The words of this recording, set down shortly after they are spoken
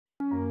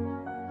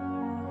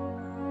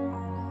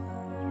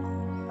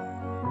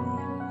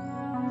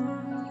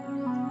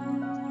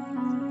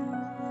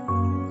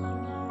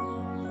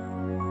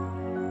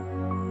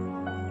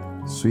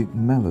Sweet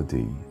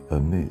melody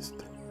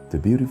amidst the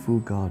beautiful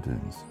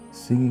gardens,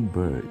 singing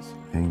birds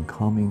and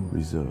calming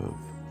reserve,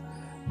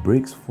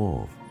 breaks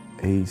forth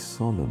a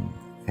solemn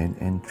and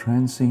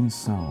entrancing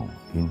sound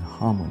in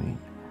harmony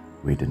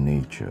with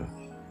nature.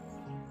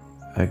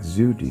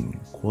 Exuding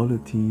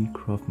quality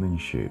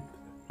craftsmanship,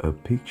 a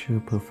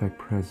picture-perfect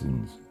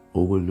presence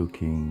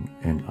overlooking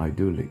an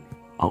idyllic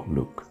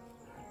outlook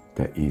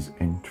that is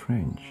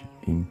entrenched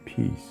in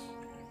peace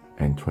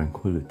and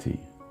tranquility.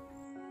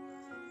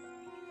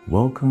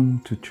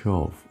 Welcome to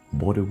 12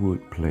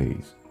 Boldrewood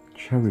Place,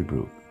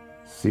 Cherrybrook,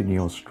 Sydney,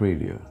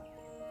 Australia.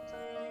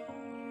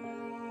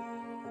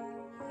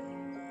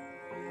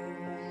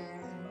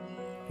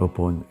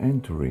 Upon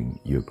entering,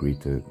 you're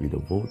greeted with the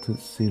vaulted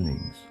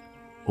ceilings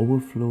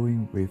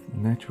overflowing with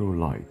natural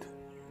light.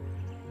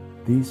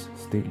 These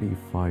stately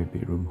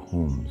 5-bedroom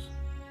homes,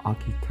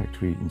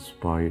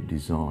 architecture-inspired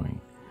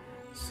design,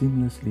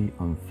 seamlessly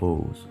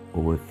unfolds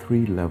over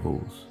 3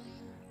 levels,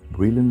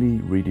 brilliantly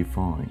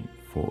redefined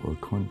for a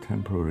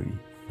contemporary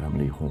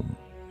family home.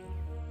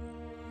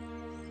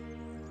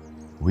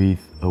 With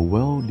a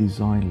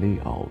well-designed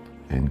layout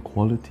and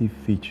quality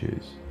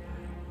features,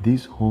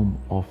 this home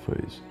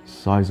offers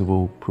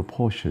sizable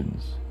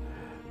proportions,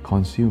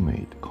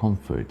 consummate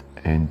comfort,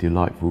 and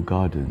delightful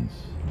gardens.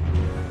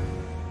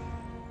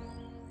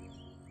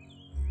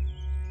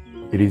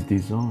 It is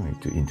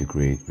designed to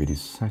integrate with its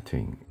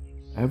setting.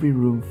 Every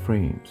room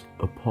frames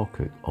a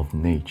pocket of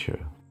nature.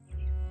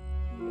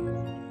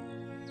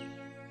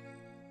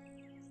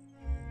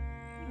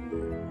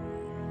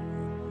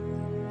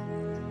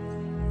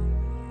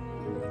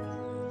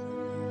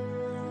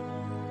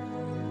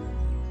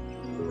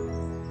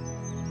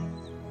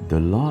 The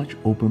large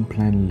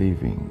open-plan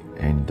living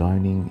and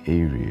dining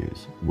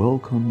areas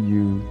welcome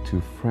you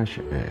to fresh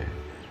air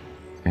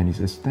and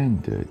is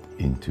extended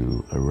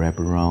into a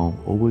wraparound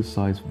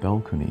oversized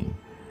balcony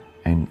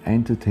and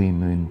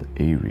entertainment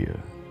area.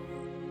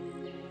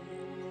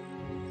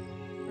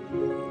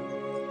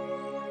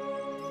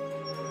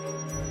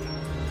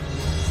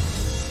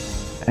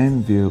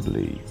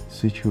 Enviably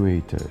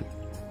situated,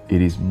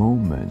 it is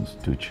moments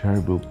to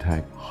Cherrybrook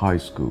Tech High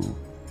School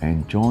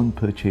and John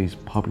Purchase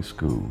Public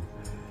School,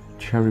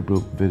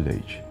 Cherrybrook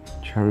Village,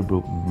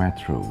 Cherrybrook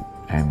Metro,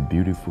 and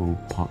beautiful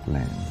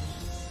parklands.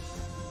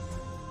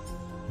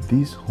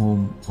 This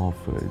home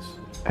offers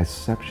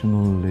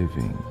exceptional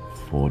living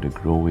for the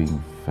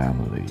growing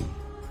family.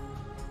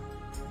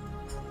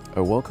 I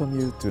welcome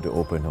you to the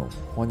open home.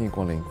 欢迎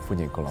光临富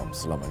宁kolam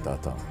selamat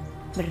datang.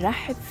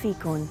 بنرحب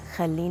فيكن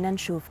خلينا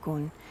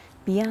نشوفكن.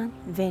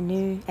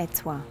 Bienvenue et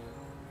toi.